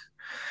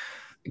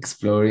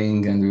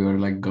exploring and we were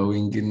like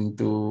going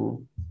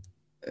into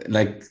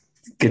like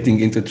getting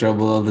into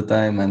trouble all the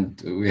time,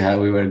 and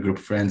we were group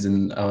friends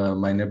in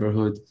my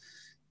neighborhood.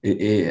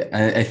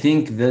 I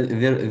think that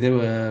there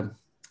were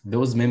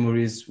those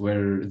memories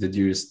were the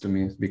dearest to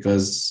me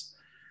because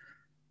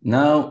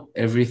now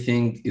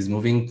everything is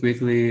moving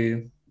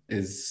quickly.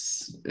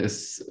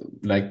 Is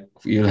like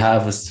you'll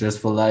have a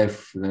stressful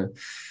life,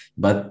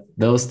 but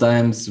those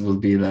times will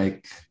be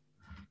like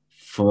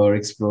for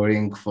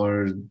exploring,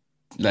 for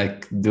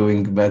like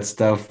doing bad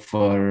stuff,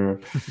 for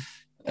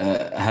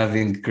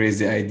having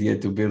crazy idea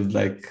to build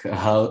like a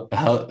house,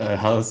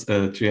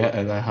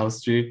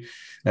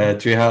 Mhm.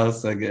 tree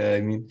house. I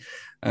mean,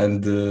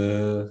 and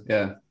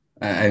yeah,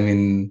 I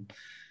mean,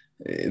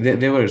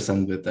 there were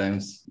some good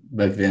times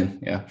back then.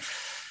 Yeah.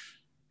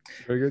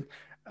 Very good.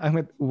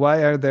 Ahmed,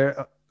 why are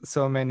there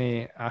so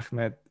many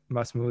Ahmed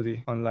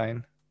Masmoudi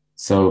online?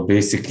 So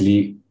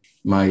basically,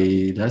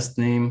 my last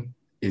name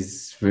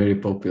is very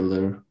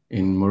popular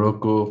in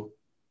Morocco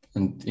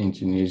and in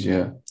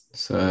Tunisia.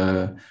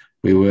 So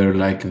we were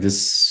like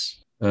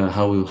this.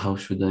 How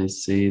should I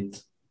say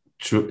it?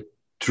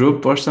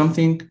 Troop or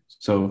something.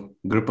 So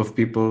group of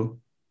people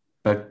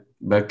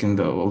back in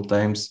the old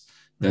times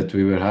Mhm. that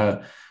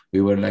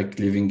we were like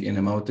living in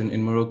a mountain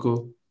in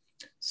Morocco.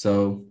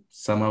 So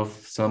some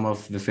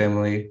of the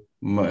family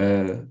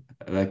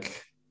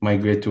like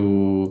migrate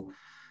to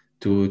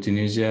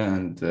Tunisia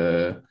and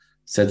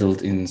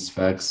settled in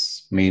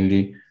Sfax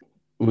mainly.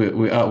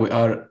 We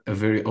are a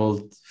very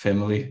old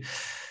family,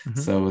 Mhm.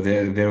 so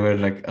there were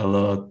like a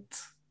lot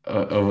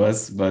of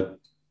us, but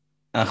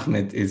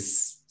Ahmed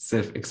is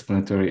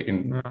self-explanatory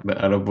in Yeah.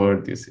 the Arab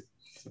word, you see.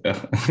 Yeah.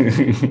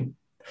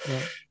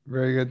 Yeah,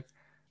 very good.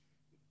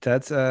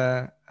 That's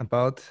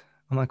about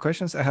all my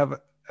questions. I have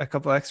a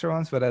couple extra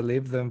ones, but I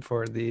leave them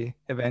for the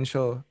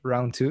eventual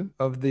round two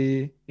of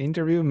the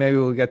interview. Maybe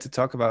we'll get to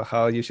talk about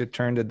how you should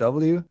turn the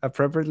W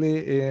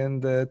appropriately in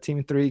the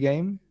Team 3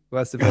 game.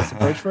 What's the best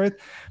approach for it?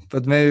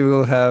 But maybe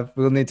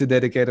we'll need to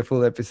dedicate a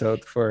full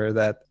episode for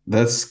that.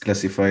 That's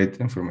classified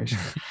information.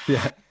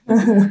 Yeah.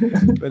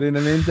 But in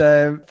the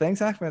meantime,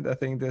 thanks, Ahmed. I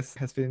think this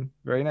has been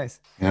very nice.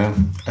 Yeah,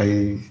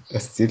 I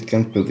still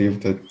can't believe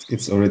that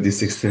it's already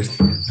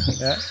 6:30.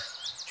 Yeah,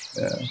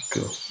 Yeah,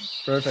 cool.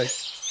 perfect.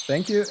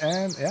 Thank you.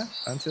 And yeah,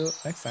 until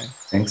next time.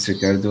 Thanks,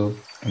 Ricardo,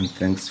 and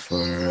thanks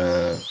for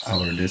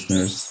our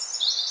listeners.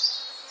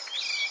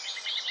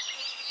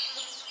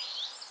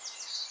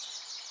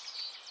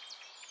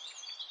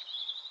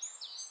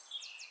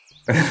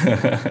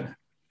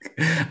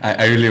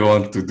 I really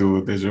want to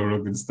do the Joe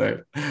Rogan style.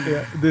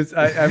 Yeah,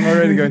 I'm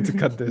already going to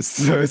cut this,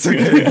 so it's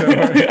okay. Don't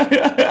worry.